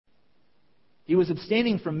He was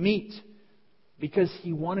abstaining from meat because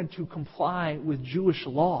he wanted to comply with Jewish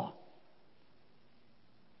law.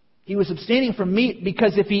 He was abstaining from meat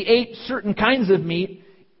because if he ate certain kinds of meat,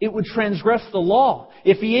 it would transgress the law.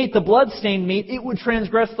 If he ate the blood-stained meat, it would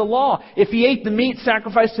transgress the law. If he ate the meat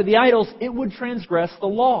sacrificed to the idols, it would transgress the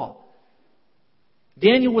law.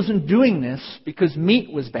 Daniel wasn't doing this because meat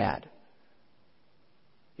was bad.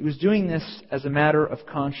 He was doing this as a matter of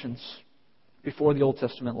conscience before the Old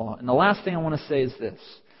Testament law. And the last thing I want to say is this.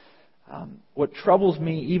 What troubles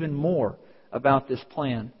me even more about this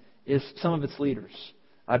plan is some of its leaders.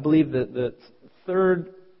 I believe that the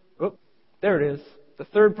third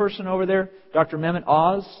person over there, Dr. Mehmet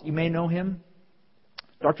Oz, you may know him.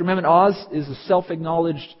 Dr. Mehmet Oz is a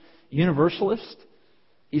self-acknowledged universalist.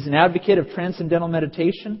 He's an advocate of transcendental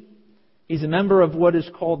meditation. He's a member of what is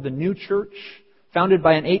called the New Church, founded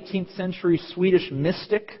by an 18th century Swedish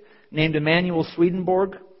mystic named Emanuel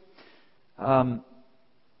Swedenborg.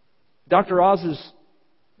 Dr. Oz's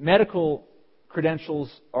medical credentials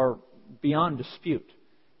are beyond dispute.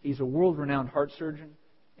 He's a world-renowned heart surgeon,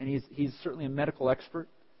 and he's certainly a medical expert.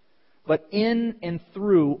 But in and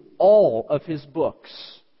through all of his books,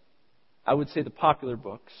 I would say the popular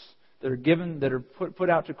books that are put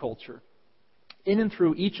out to culture, in and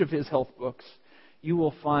through each of his health books, you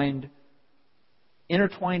will find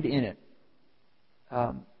intertwined in it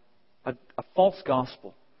a false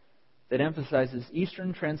gospel that emphasizes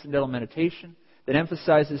Eastern transcendental meditation, that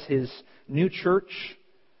emphasizes his new church,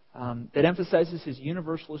 that emphasizes his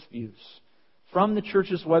universalist views. From the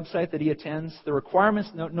church's website that he attends, the requirements,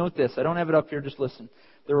 note this, I don't have it up here, just listen.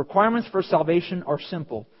 The requirements for salvation are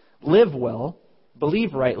simple. Live well,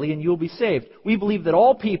 believe rightly, and you will be saved. We believe that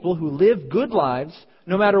all people who live good lives,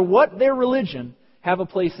 no matter what their religion, have a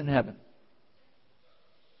place in heaven.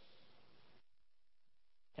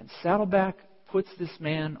 And Saddleback puts this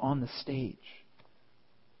man on the stage.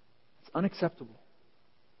 It's unacceptable.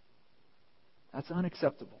 That's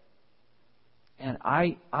unacceptable. And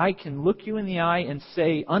I can look you in the eye and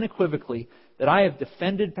say unequivocally that I have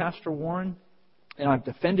defended Pastor Warren and I've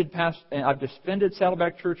defended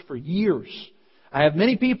Saddleback Church for years. I have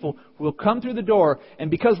many people who will come through the door, and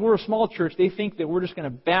because we're a small church, they think that we're just going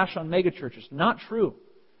to bash on megachurches. Not true.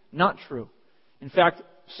 Not true. In fact,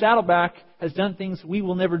 Saddleback has done things we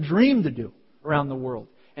will never dream to do around the world.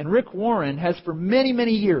 And Rick Warren has for many,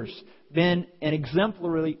 many years been an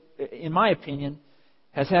exemplary, in my opinion,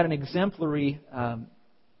 has had an exemplary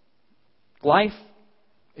life,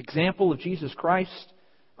 example of Jesus Christ.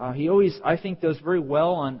 He always, I think, does very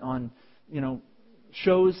well on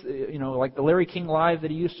shows, like the Larry King Live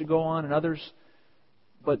that he used to go on and others.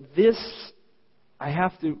 But this, I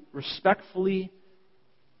have to respectfully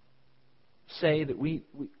say that we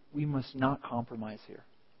must not compromise here.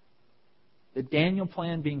 The Daniel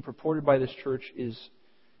plan being purported by this church is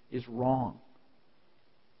wrong.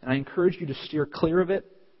 And I encourage you to steer clear of it.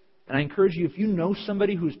 And I encourage you, if you know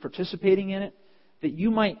somebody who's participating in it, that you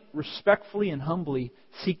might respectfully and humbly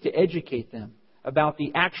seek to educate them about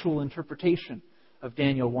the actual interpretation of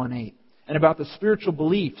Daniel 1:8 and about the spiritual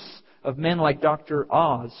beliefs of men like Dr.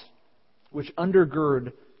 Oz, which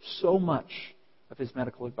undergird so much of his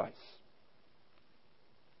medical advice.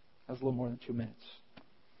 That was a little more than 2 minutes.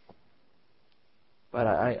 But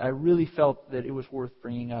I really felt that it was worth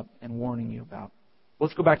bringing up and warning you about.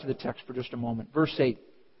 Let's go back to the text for just a moment. Verse 8.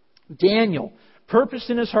 Daniel purposed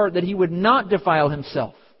in his heart that he would not defile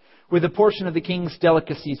himself with a portion of the king's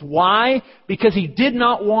delicacies. Why? Because he did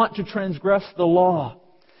not want to transgress the law.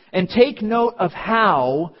 And take note of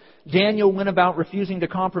how Daniel went about refusing to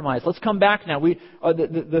compromise. Let's come back now.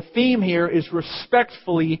 The theme here is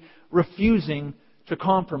respectfully refusing to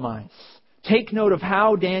compromise. Take note of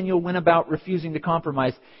how Daniel went about refusing to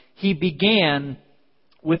compromise. He began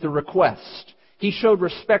with a request. He showed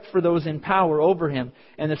respect for those in power over him.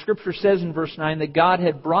 And the Scripture says in verse 9 that God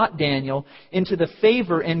had brought Daniel into the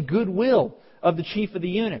favor and goodwill of the chief of the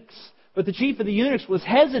eunuchs. But the chief of the eunuchs was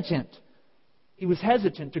hesitant. He was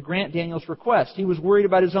hesitant to grant Daniel's request. He was worried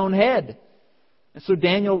about his own head. And so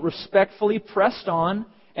Daniel respectfully pressed on,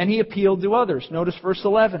 and he appealed to others. Notice verse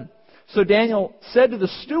 11. So Daniel said to the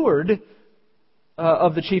steward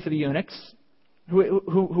of the chief of the eunuchs,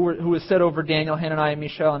 who was set over Daniel, Hananiah,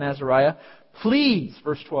 Mishael, and Azariah, please,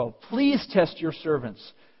 verse 12, please test your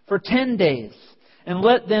servants for 10 days, and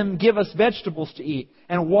let them give us vegetables to eat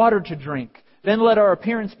and water to drink. Then let our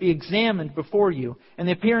appearance be examined before you, and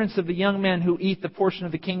the appearance of the young men who eat the portion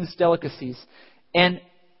of the king's delicacies. And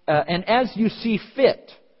as you see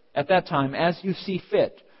fit, at that time, as you see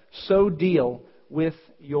fit, so deal with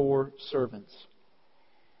your servants.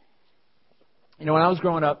 When I was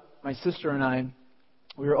growing up, my sister and I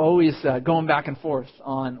we were always going back and forth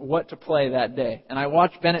on what to play that day. And I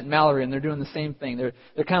watched Bennett and Mallory, and they're doing the same thing. They're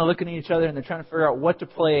kind of looking at each other, and they're trying to figure out what to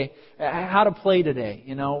play, how to play today.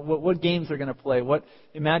 You know, what games they're going to play, what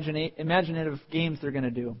imaginative games they're going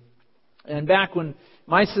to do. And back when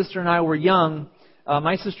my sister and I were young,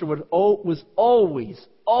 my sister was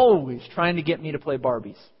always trying to get me to play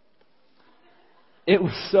Barbies. It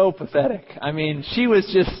was so pathetic. I mean, she was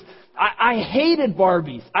just... I hated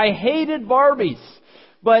Barbies.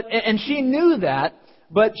 And she knew that,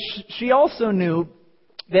 but she also knew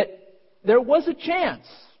that there was a chance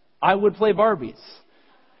I would play Barbies.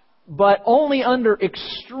 But only under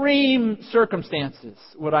extreme circumstances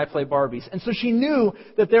would I play Barbies. And so she knew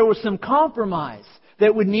that there was some compromise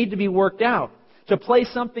that would need to be worked out to play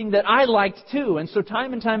something that I liked too. And so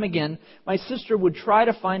time and time again, my sister would try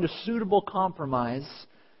to find a suitable compromise,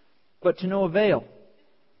 but to no avail.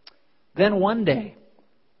 Then one day,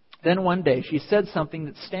 she said something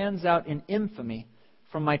that stands out in infamy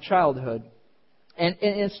from my childhood. And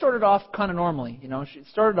it started off kind of normally. You know, she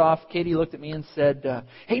started off, Katie looked at me and said,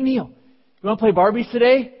 "Hey, Neil, you want to play Barbies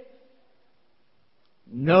today?"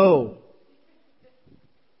 "No."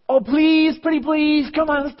 "Oh, please, pretty please, come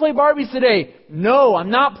on, let's play Barbies today." "No, I'm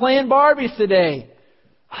not playing Barbies today."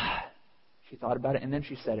 She thought about it, and then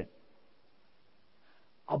she said it.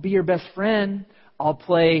 "I'll be your best friend. I'll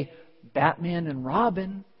play Batman and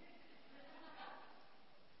Robin."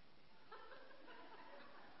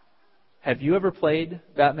 Have you ever played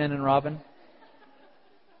Batman and Robin?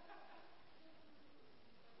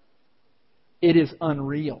 It is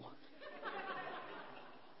unreal.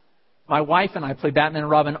 My wife and I play Batman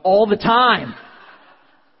and Robin all the time.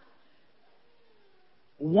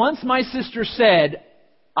 Once my sister said,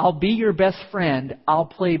 "I'll be your best friend. I'll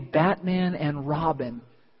play Batman and Robin,"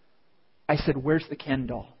 I said, "Where's the Ken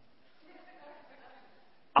doll?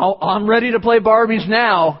 I'm ready to play Barbies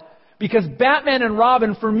now." Because Batman and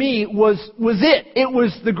Robin, for me, was it. It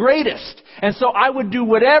was the greatest. And so I would do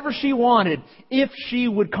whatever she wanted if she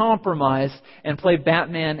would compromise and play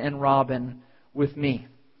Batman and Robin with me.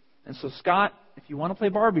 And so, Scott, if you want to play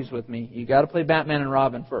Barbies with me, you got to play Batman and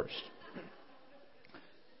Robin first.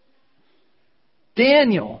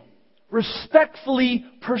 Daniel respectfully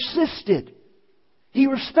persisted. He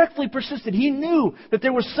respectfully persisted. He knew that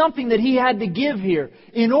there was something that he had to give here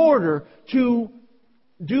in order to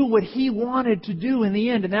do what he wanted to do in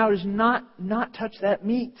the end, and that was not touch that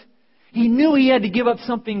meat. He knew he had to give up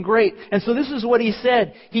something great. And so this is what he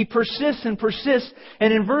said. He persists and persists.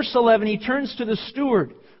 And in verse 11, he turns to the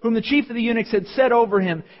steward, whom the chief of the eunuchs had set over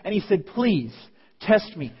him, and he said, "Please,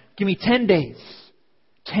 test me. Give me 10 days.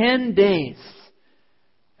 10 days.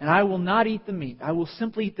 And I will not eat the meat. I will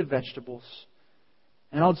simply eat the vegetables.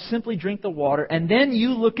 And I'll simply drink the water. And then you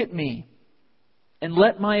look at me. And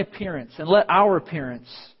let my appearance and let our appearance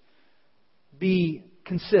be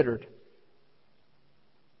considered.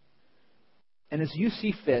 And as you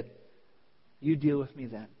see fit, you deal with me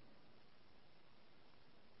then."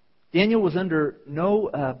 Daniel was under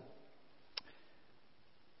no,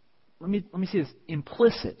 let me say this,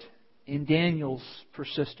 implicit in Daniel's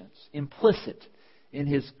persistence, implicit in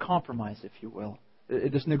his compromise, if you will,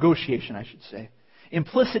 this negotiation, I should say.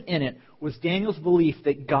 Implicit in it was Daniel's belief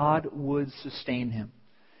that God would sustain him.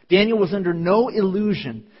 Daniel was under no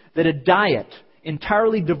illusion that a diet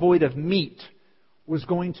entirely devoid of meat was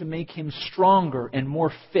going to make him stronger and more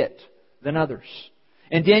fit than others.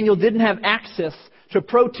 And Daniel didn't have access to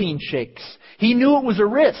protein shakes. He knew it was a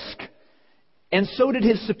risk. And so did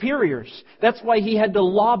his superiors. That's why he had to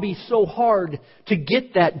lobby so hard to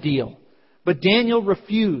get that deal. But Daniel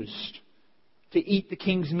refused to eat the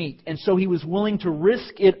king's meat. And so he was willing to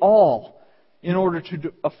risk it all in order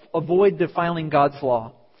to avoid defiling God's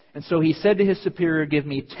law. And so he said to his superior, "Give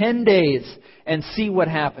me 10 days and see what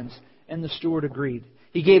happens." And the steward agreed.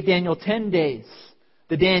 He gave Daniel 10 days,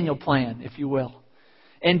 the Daniel plan, if you will.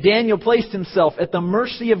 And Daniel placed himself at the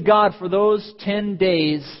mercy of God for those 10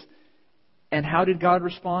 days. And how did God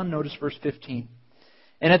respond? Notice verse 15.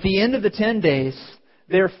 "And at the end of the 10 days,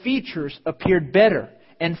 their features appeared better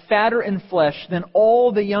and fatter in flesh than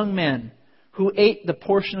all the young men who ate the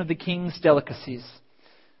portion of the king's delicacies.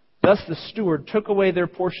 Thus the steward took away their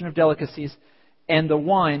portion of delicacies and the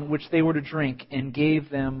wine which they were to drink, and gave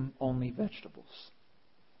them only vegetables."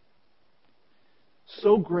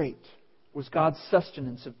 So great was God's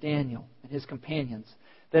sustenance of Daniel and his companions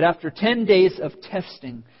that after 10 days of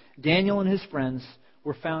testing, Daniel and his friends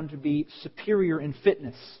were found to be superior in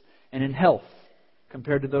fitness and in health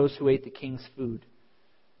compared to those who ate the king's food.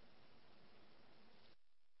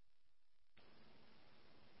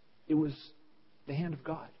 It was the hand of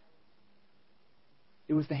God.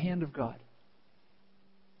 It was the hand of God.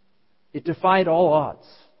 It defied all odds.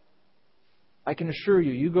 I can assure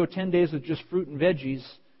you, you go 10 days with just fruit and veggies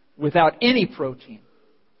without any protein,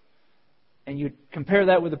 and you compare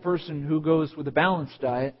that with a person who goes with a balanced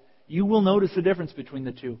diet, you will notice a difference between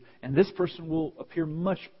the two. And this person will appear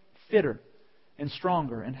much fitter and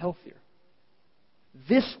stronger and healthier.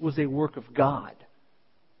 This was a work of God.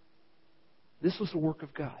 This was a work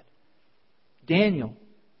of God. Daniel,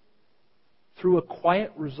 through a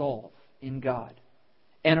quiet resolve in God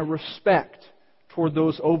and a respect toward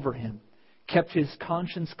those over him, kept his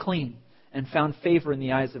conscience clean and found favor in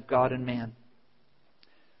the eyes of God and man.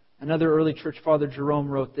 Another early church father, Jerome,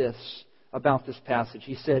 wrote this about this passage.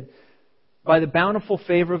 He said, "By the bountiful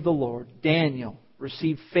favor of the Lord, Daniel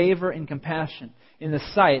received favor and compassion in the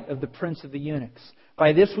sight of the prince of the eunuchs.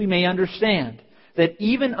 By this we may understand that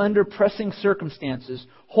even under pressing circumstances,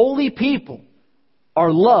 holy people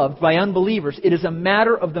are loved by unbelievers. It is a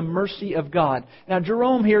matter of the mercy of God." Now,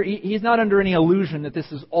 Jerome here, he's not under any illusion that this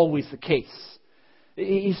is always the case.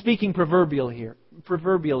 He's speaking proverbially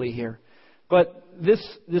here. But this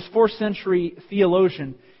 4th century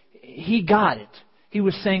theologian, he got it. He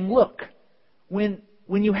was saying, look, when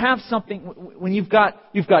you have something, when you've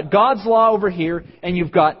got God's law over here and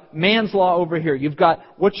you've got man's law over here, you've got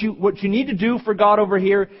what you need to do for God over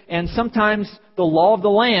here, and sometimes the law of the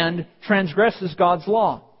land transgresses God's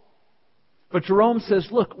law. But Jerome says,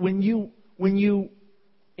 look, when you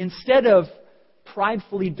instead of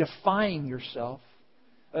pridefully defying yourself,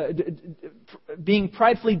 being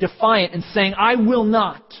pridefully defiant and saying, "I will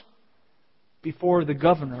not," before the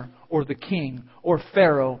governor or the king or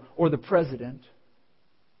Pharaoh or the president,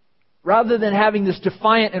 rather than having this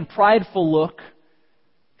defiant and prideful look,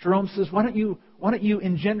 Jerome says, why don't you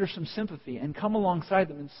engender some sympathy and come alongside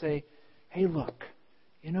them and say, "Hey, look,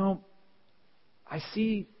 I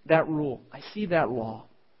see that rule, I see that law,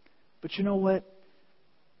 but you know what?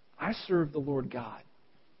 I serve the Lord God.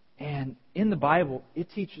 And in the Bible,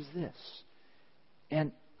 it teaches this.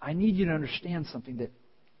 And I need you to understand something, that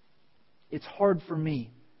it's hard for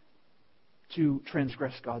me to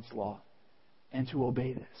transgress God's law and to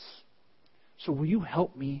obey this. So will you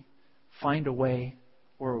help me find a way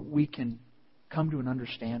where we can come to an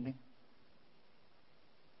understanding?"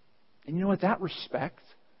 And you know what? That respect,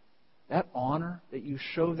 that honor that you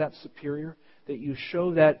show that superior, that you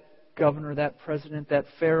show that governor, that president, that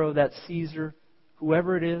Pharaoh, that Caesar,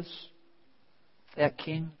 whoever it is, that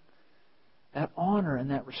king, that honor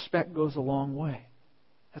and that respect goes a long way.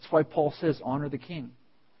 That's why Paul says, honor the king.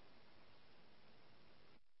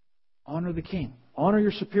 Honor the king. Honor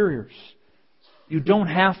your superiors. You don't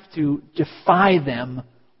have to defy them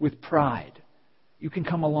with pride. You can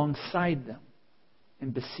come alongside them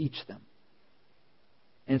and beseech them.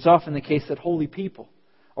 And it's often the case that holy people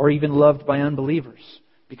are even loved by unbelievers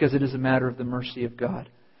because it is a matter of the mercy of God.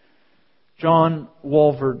 John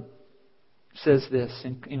Walvoord says this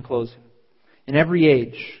in closing. In every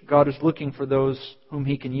age, God is looking for those whom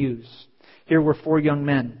He can use. Here were 4 young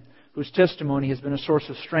men whose testimony has been a source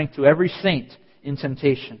of strength to every saint in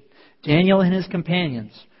temptation. Daniel and his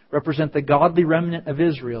companions represent the godly remnant of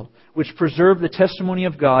Israel, which preserved the testimony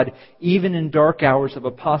of God even in dark hours of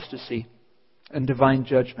apostasy and divine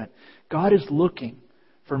judgment. God is looking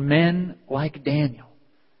for men like Daniel.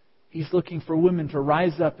 He's looking for women to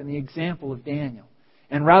rise up in the example of Daniel.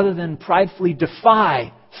 And rather than pridefully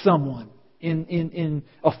defy someone in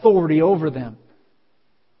authority over them,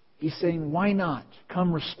 He's saying, why not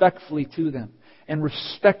come respectfully to them and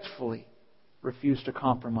respectfully refuse to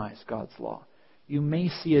compromise God's law? You may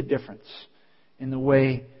see a difference in the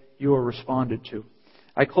way you are responded to.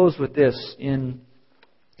 I close with this. In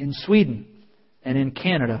Sweden and in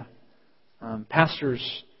Canada,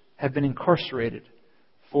 pastors have been incarcerated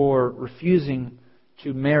for refusing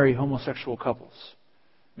to marry homosexual couples.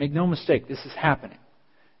 Make no mistake, this is happening.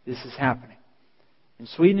 This is happening. In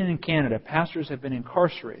Sweden and in Canada, pastors have been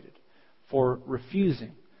incarcerated for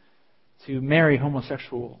refusing to marry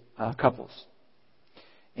homosexual couples.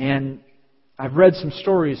 And I've read some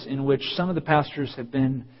stories in which some of the pastors have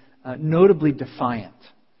been notably defiant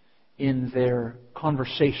in their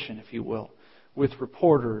conversation, if you will, with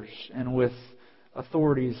reporters and with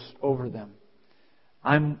authorities over them.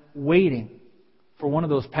 I'm waiting for one of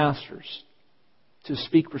those pastors to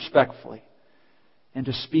speak respectfully and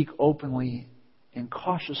to speak openly and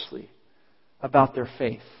cautiously about their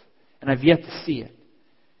faith. And I've yet to see it.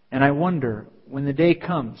 And I wonder, when the day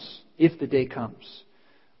comes, if the day comes,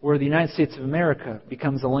 where the United States of America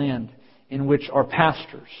becomes a land in which our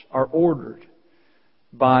pastors are ordered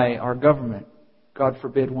by our government, God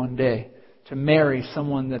forbid one day, to marry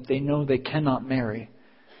someone that they know they cannot marry,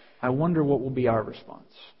 I wonder what will be our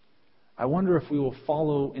response. I wonder if we will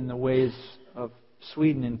follow in the ways of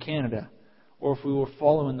Sweden and Canada, or if we will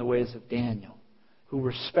follow in the ways of Daniel, who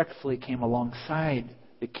respectfully came alongside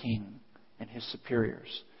the king and his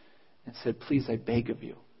superiors and said, please, I beg of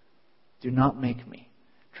you, do not make me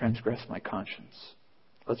transgress my conscience.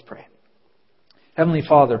 Let's pray. Heavenly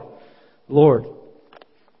Father, Lord,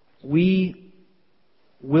 we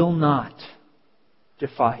will not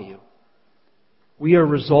defy you. We are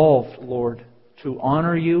resolved, Lord, to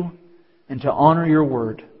honor you and to honor your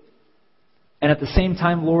word. And at the same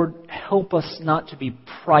time, Lord, help us not to be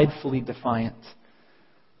pridefully defiant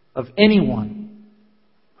of anyone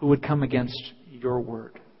who would come against your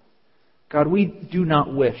word. God, we do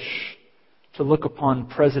not wish to look upon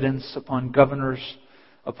presidents, upon governors,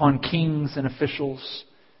 upon kings and officials.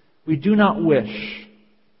 We do not wish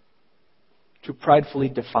to pridefully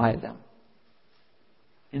defy them.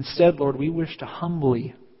 Instead, Lord, we wish to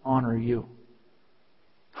humbly honor you,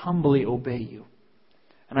 humbly obey you.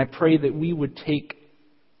 And I pray that we would take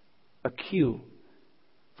a cue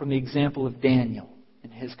from the example of Daniel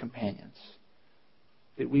and his companions,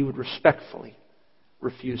 that we would respectfully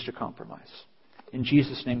refuse to compromise. In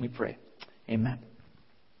Jesus' name we pray. Amen.